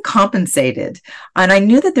I wasn't compensated, and I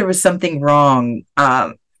knew that there was something wrong.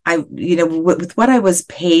 with what I was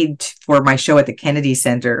paid for my show at the Kennedy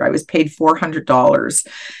Center, I was paid $400.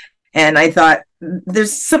 And I thought,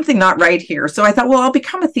 there's something not right here. So I thought, well, I'll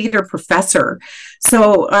become a theater professor.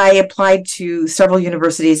 So I applied to several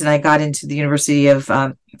universities and I got into the University of,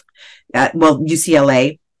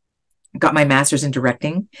 UCLA, got my master's in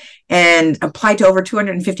directing and applied to over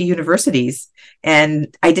 250 universities.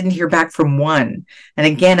 And I didn't hear back from one. And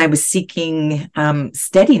again, I was seeking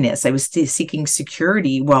steadiness. I was seeking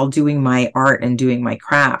security while doing my art and doing my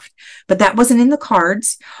craft. But that wasn't in the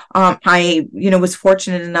cards. I, was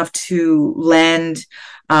fortunate enough to land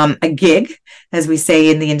a gig, as we say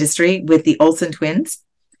in the industry, with the Olsen twins.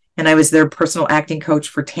 And I was their personal acting coach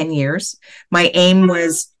for 10 years. My aim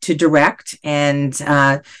was to direct, and,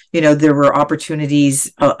 there were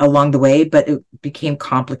opportunities along the way, but it became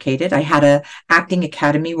complicated. I had a acting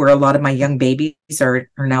academy where a lot of my young babies are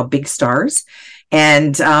now big stars.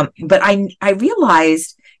 And, but I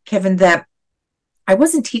realized, Kevin, that I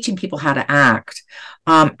wasn't teaching people how to act.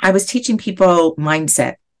 I was teaching people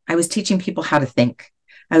mindset. I was teaching people how to think.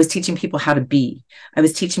 I was teaching people how to be. I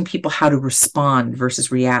was teaching people how to respond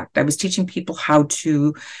versus react. I was teaching people how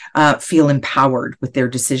to feel empowered with their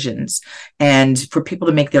decisions and for people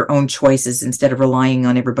to make their own choices instead of relying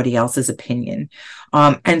on everybody else's opinion.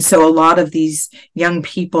 And so a lot of these young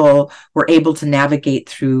people were able to navigate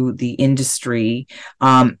through the industry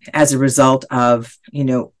as a result of,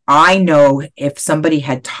 I know if somebody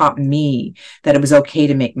had taught me that it was okay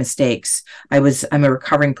to make mistakes, I'm a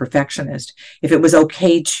recovering perfectionist. If it was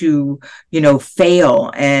okay to,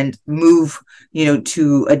 fail and move,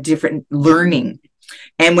 to a different learning.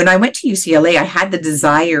 And when I went to UCLA, I had the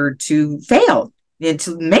desire to fail,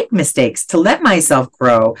 to make mistakes, to let myself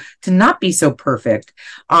grow, to not be so perfect.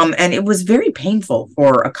 And it was very painful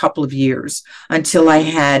for a couple of years until I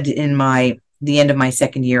had the end of my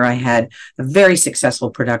second year, I had a very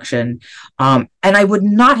successful production. And I would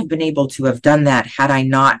not have been able to have done that had I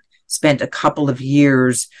not spent a couple of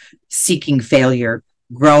years seeking failure,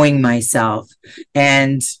 growing myself,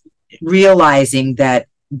 and realizing that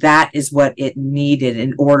is what it needed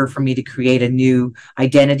in order for me to create a new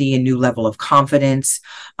identity, a new level of confidence.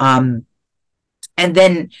 And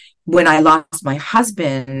then when I lost my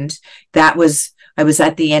husband, I was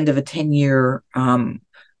at the end of a 10-year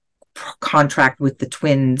contract with the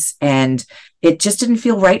twins, and it just didn't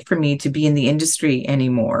feel right for me to be in the industry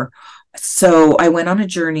anymore. So I went on a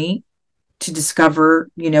journey to discover,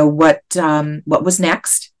 what was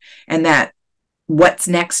next, and that what's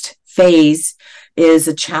next phase is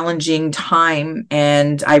a challenging time.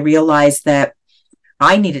 And I realized that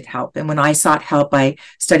I needed help. And when I sought help, I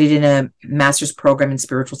studied in a master's program in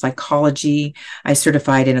spiritual psychology. I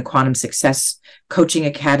certified in a quantum success coaching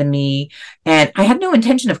academy. And I had no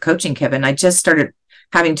intention of coaching, Kevin. I just started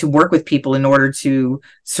having to work with people in order to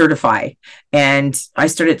certify. And I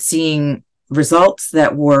started seeing results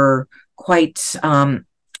that were quite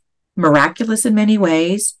miraculous in many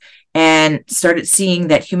ways, and started seeing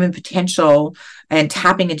that human potential and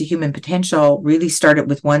tapping into human potential really started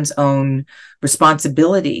with one's own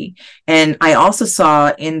responsibility. And I also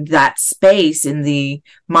saw in that space, in the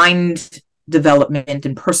mind development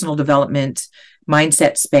and personal development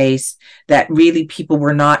mindset space, that really people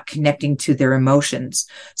were not connecting to their emotions.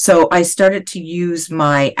 So I started to use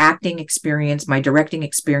my acting experience, my directing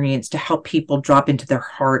experience, to help people drop into their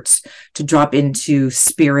hearts, to drop into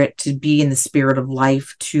spirit, to be in the spirit of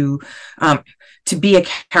life, to be a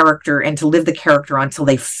character and to live the character until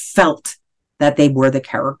they felt that they were the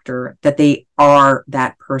character, that they are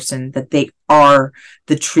that person, that they are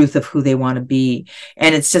the truth of who they want to be.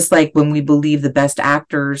 And it's just like when we believe the best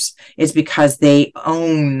actors is because they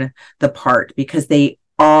own the part, because they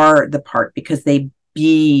are the part, because they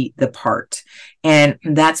be the part. And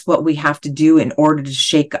that's what we have to do in order to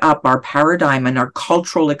shake up our paradigm and our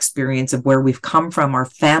cultural experience of where we've come from, our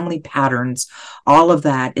family patterns. All of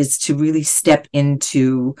that is to really step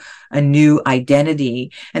into a new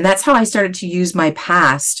identity. And that's how I started to use my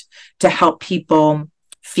past to help people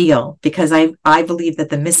feel, because I believe that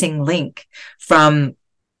the missing link from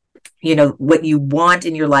what you want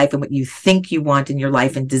in your life and what you think you want in your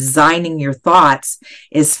life and designing your thoughts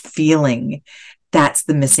is feeling. That's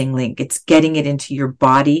the missing link. It's getting it into your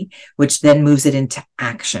body, which then moves it into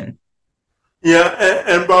action. Yeah,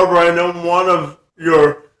 and Barbara, I know one of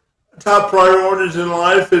your top priorities in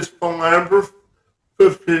life is philanthropy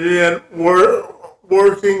and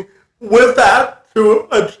working with that to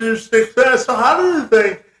achieve success. So how do you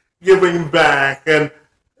think giving back and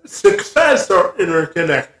success are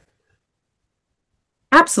interconnected?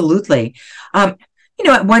 Absolutely. At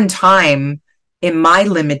one time, in my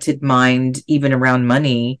limited mind, even around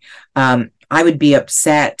money, I would be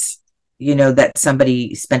upset, that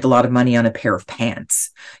somebody spent a lot of money on a pair of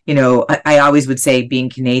pants. I always would say,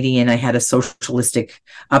 being Canadian, I had a socialistic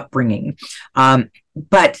upbringing.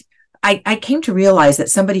 But I came to realize that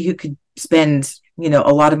somebody who could spend,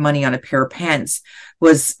 a lot of money on a pair of pants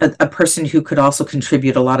was a person who could also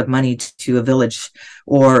contribute a lot of money to a village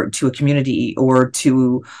or to a community or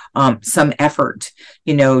to some effort,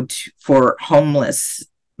 for homeless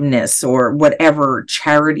or whatever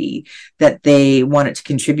charity that they wanted to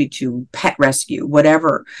contribute to, pet rescue,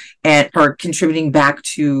 whatever, and or contributing back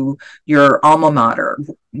to your alma mater,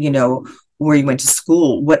 where you went to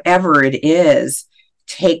school, whatever it is,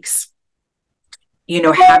 takes,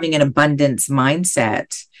 having an abundance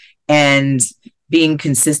mindset and being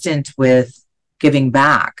consistent with giving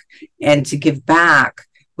back, and to give back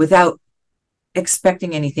without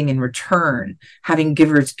expecting anything in return, having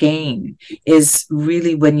giver's gain, is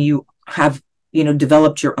really when you have,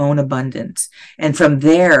 developed your own abundance. And from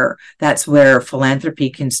there, that's where philanthropy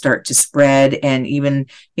can start to spread and even,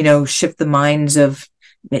 shift the minds of,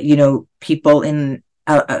 people in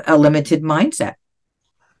a limited mindset.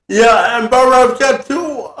 Yeah, and Barbara, I've got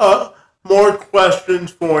two more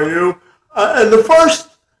questions for you. And the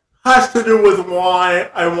first has to do with why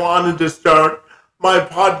I wanted to start my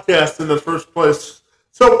podcast in the first place.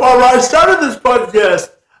 So, Barbara, I started this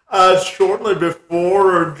podcast shortly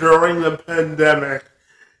before or during the pandemic.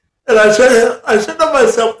 And I said to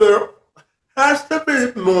myself, there has to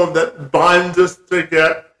be more that binds us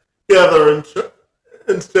together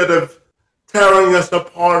instead of tearing us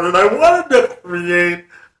apart. And I wanted to create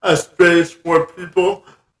a space where people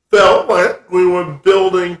felt like we were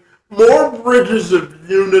building more bridges of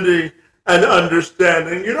unity and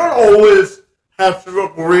understanding. You don't always have to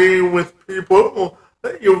agree with people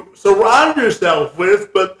that you surround yourself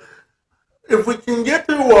with, but if we can get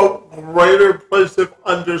to a greater place of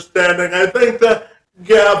understanding, I think the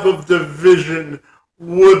gap of division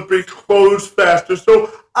would be closed faster.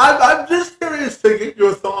 So I'm just curious to get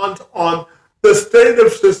your thoughts on the state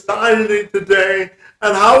of society today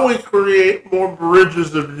and how we create more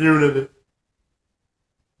bridges of unity.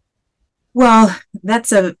 Well,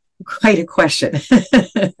 that's quite a question.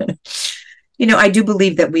 I do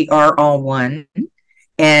believe that we are all one.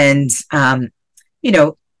 And,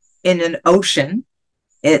 in an ocean,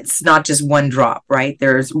 it's not just one drop, right?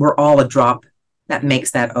 We're all a drop that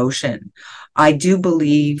makes that ocean. I do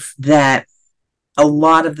believe that a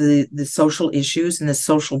lot of the social issues and the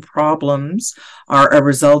social problems are a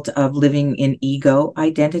result of living in ego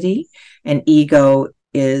identity. And ego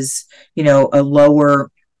is, a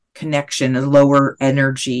lower connection, a lower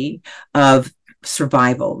energy of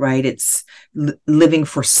survival, right? It's living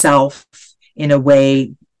for self in a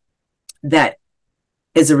way that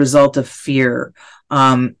is a result of fear.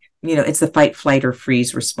 It's the fight, flight, or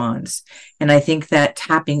freeze response. And I think that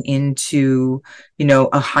tapping into,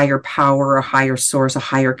 a higher power, a higher source, a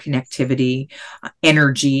higher connectivity,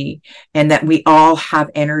 energy, and that we all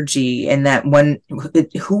have energy, and that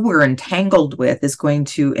who we're entangled with is going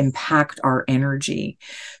to impact our energy.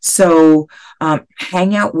 So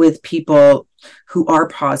hang out with people who are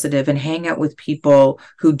positive, and hang out with people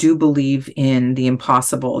who do believe in the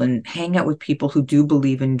impossible, and hang out with people who do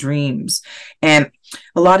believe in dreams. And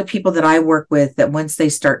a lot of people that I work with, that once they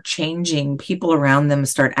start changing, people around them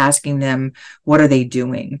start asking them, what are they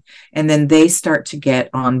doing? And then they start to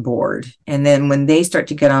get on board. And then when they start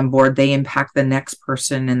to get on board, they impact the next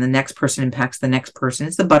person, and the next person impacts the next person.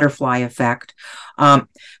 It's the butterfly effect. But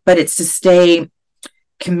it's to stay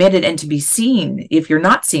committed and to be seen if you're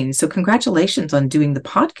not seen. So congratulations on doing the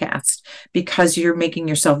podcast, because you're making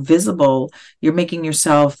yourself visible. You're making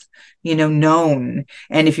yourself, known.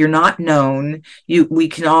 And if you're not known, we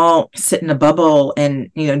can all sit in a bubble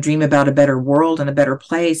and, dream about a better world and a better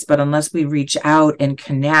place. But unless we reach out and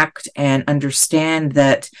connect and understand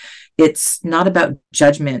that it's not about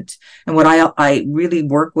judgment. And what I really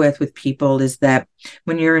work with people is that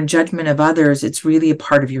when you're in judgment of others, it's really a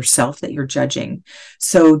part of yourself that you're judging.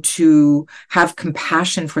 So to have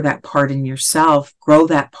compassion for that part in yourself, grow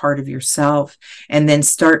that part of yourself, and then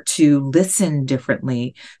start to listen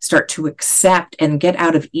differently, start to accept and get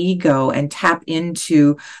out of ego and tap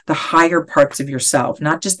into the higher parts of yourself,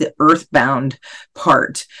 not just the earthbound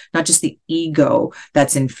part, not just the ego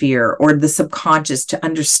that's in fear, or the subconscious, to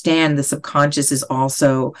understand the subconscious is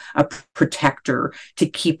also a protector to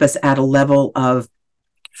keep us at a level of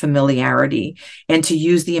familiarity, and to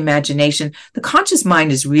use the imagination. The conscious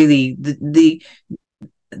mind is really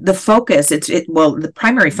the focus, well, the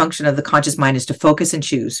primary function of the conscious mind is to focus and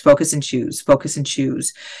choose, focus and choose, focus and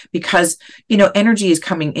choose, because energy is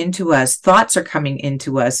coming into us, thoughts are coming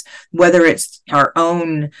into us, whether it's our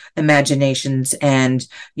own imaginations, and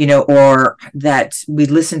or that we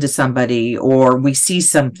listen to somebody, or we see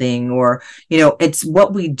something, or it's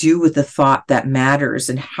what we do with the thought that matters,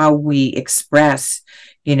 and how we express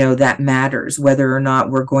that matters, whether or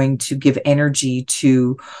not we're going to give energy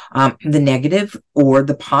to the negative or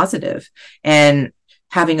the positive. And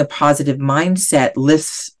having a positive mindset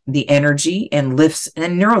lifts the energy and lifts,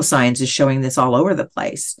 and neuroscience is showing this all over the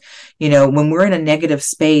place. When we're in a negative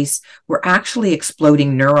space, we're actually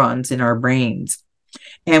exploding neurons in our brains.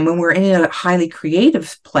 And when we're in a highly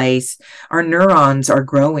creative place, our neurons are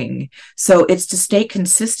growing. So it's to stay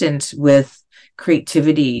consistent with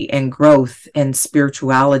creativity and growth and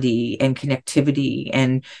spirituality and connectivity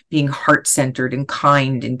and being heart-centered and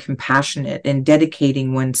kind and compassionate and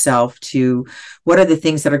dedicating oneself to what are the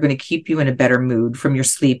things that are going to keep you in a better mood, from your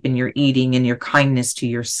sleep and your eating and your kindness to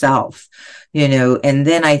yourself. And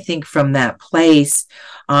then I think from that place,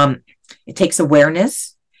 it takes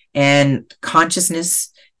awareness and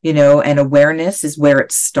consciousness, and awareness is where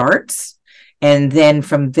it starts. And then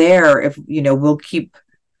from there, if we'll keep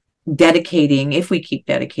dedicating, if we keep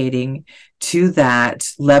dedicating to that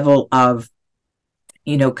level of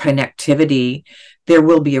connectivity, there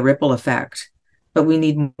will be a ripple effect. But we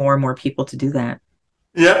need more and more people to do that.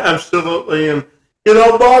 Yeah, absolutely. And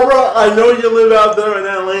Barbara, I know you live out there in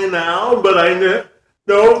LA now, but I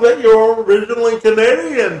know that you're originally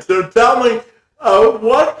Canadian. So tell me,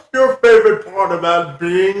 what's your favorite part about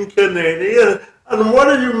being Canadian, and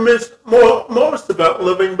what do you miss most about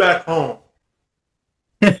living back home?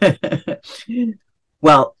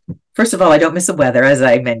 Well, first of all, I don't miss the weather, as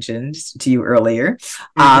I mentioned to you earlier.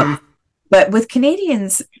 Mm-hmm. But with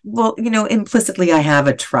Canadians, well, implicitly I have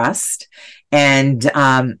a trust, and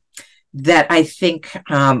that I think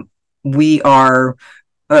we are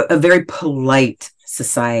a very polite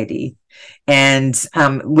society, and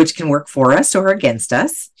which can work for us or against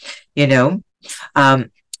us.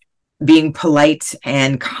 Um, Being polite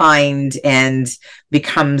and kind and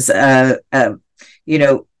becomes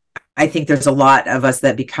I think there's a lot of us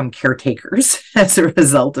that become caretakers as a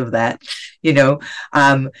result of that,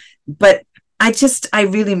 but I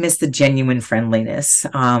really miss the genuine friendliness.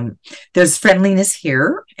 There's friendliness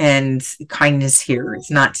here and kindness here. It's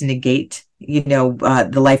not to negate,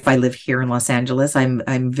 the life I live here in Los Angeles.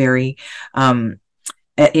 I'm very,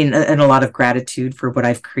 in a lot of gratitude for what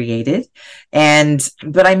I've created.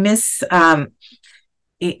 But I miss,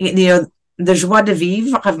 the joie de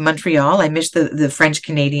vivre of Montreal. I miss the French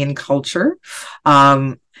Canadian culture,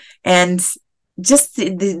 and just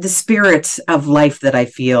the spirit of life that I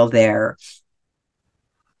feel there.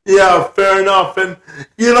 Yeah, fair enough. And,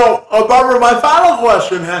 Barbara, my final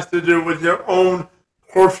question has to do with your own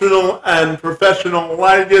personal and professional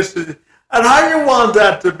legacy and how you want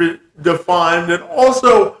that to be defined. And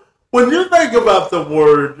also, when you think about the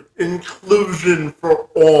word inclusion for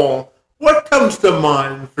all, what comes to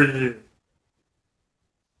mind for you?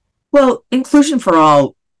 Well, inclusion for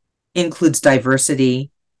all includes diversity,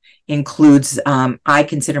 includes, I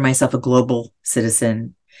consider myself a global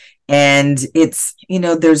citizen. And it's,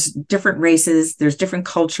 there's different races, there's different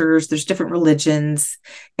cultures, there's different religions,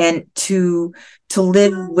 and to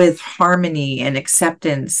live with harmony and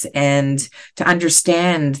acceptance, and to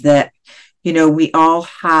understand that we all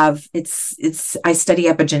have, I study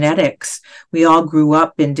epigenetics. We all grew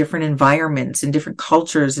up in different environments, in different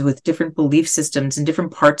cultures, with different belief systems in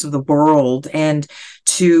different parts of the world. And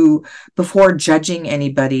before judging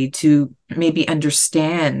anybody, to maybe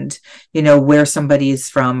understand, where somebody is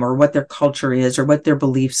from, or what their culture is, or what their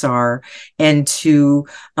beliefs are, and to,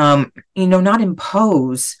 not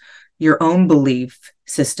impose your own belief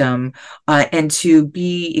system, and to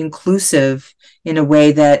be inclusive in a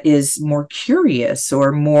way that is more curious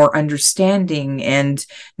or more understanding, and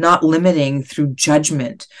not limiting through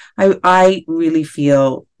judgment. I really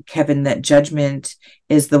feel, Kevin, that judgment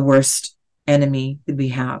is the worst enemy that we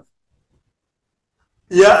have.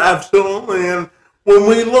 Yeah, absolutely. And when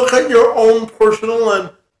we look at your own personal and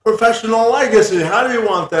professional legacy, how do you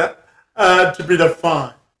want that to be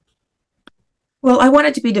defined? Well, I want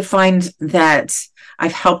it to be defined that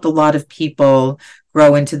I've helped a lot of people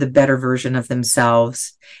grow into the better version of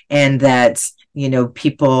themselves, and that,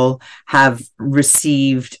 people have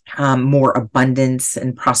received more abundance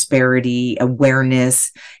and prosperity,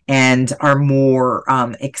 awareness, and are more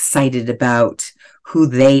excited about who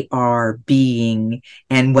they are being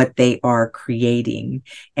and what they are creating,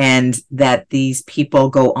 and that these people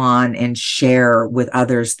go on and share with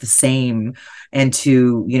others the same, and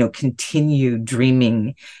to, continue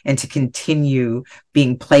dreaming, and to continue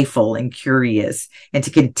being playful and curious, and to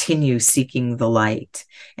continue seeking the light.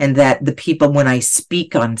 And that the people, when I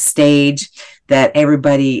speak on stage, that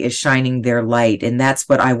everybody is shining their light. And that's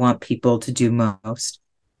what I want people to do most.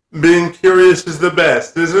 Being curious is the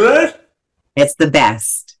best, isn't it? It's the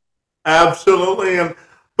best. Absolutely. And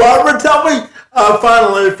Barbara, tell me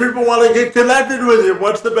finally, if people want to get connected with you,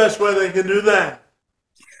 what's the best way they can do that?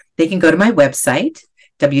 They can go to my website,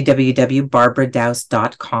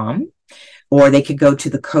 www.barbaradaoust.com, or they could go to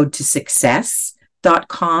the code to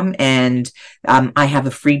success.com, and I have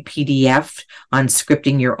a free PDF on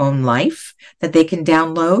scripting your own life that they can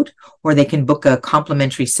download, or they can book a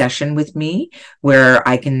complimentary session with me where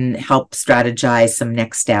I can help strategize some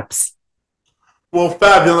next steps. Well,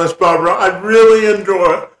 fabulous, Barbara. I really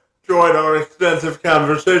enjoyed our extensive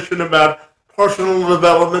conversation about personal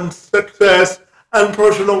development, success, and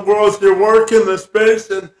personal growth. Your work in the space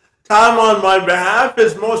and time on my behalf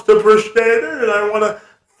is most appreciated, and I want to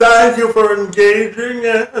thank you for engaging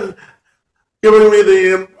and giving me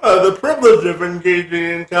the privilege of engaging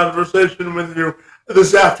in conversation with you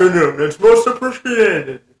this afternoon. It's most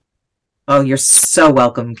appreciated. Oh, you're so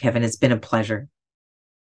welcome, Kevin. It's been a pleasure.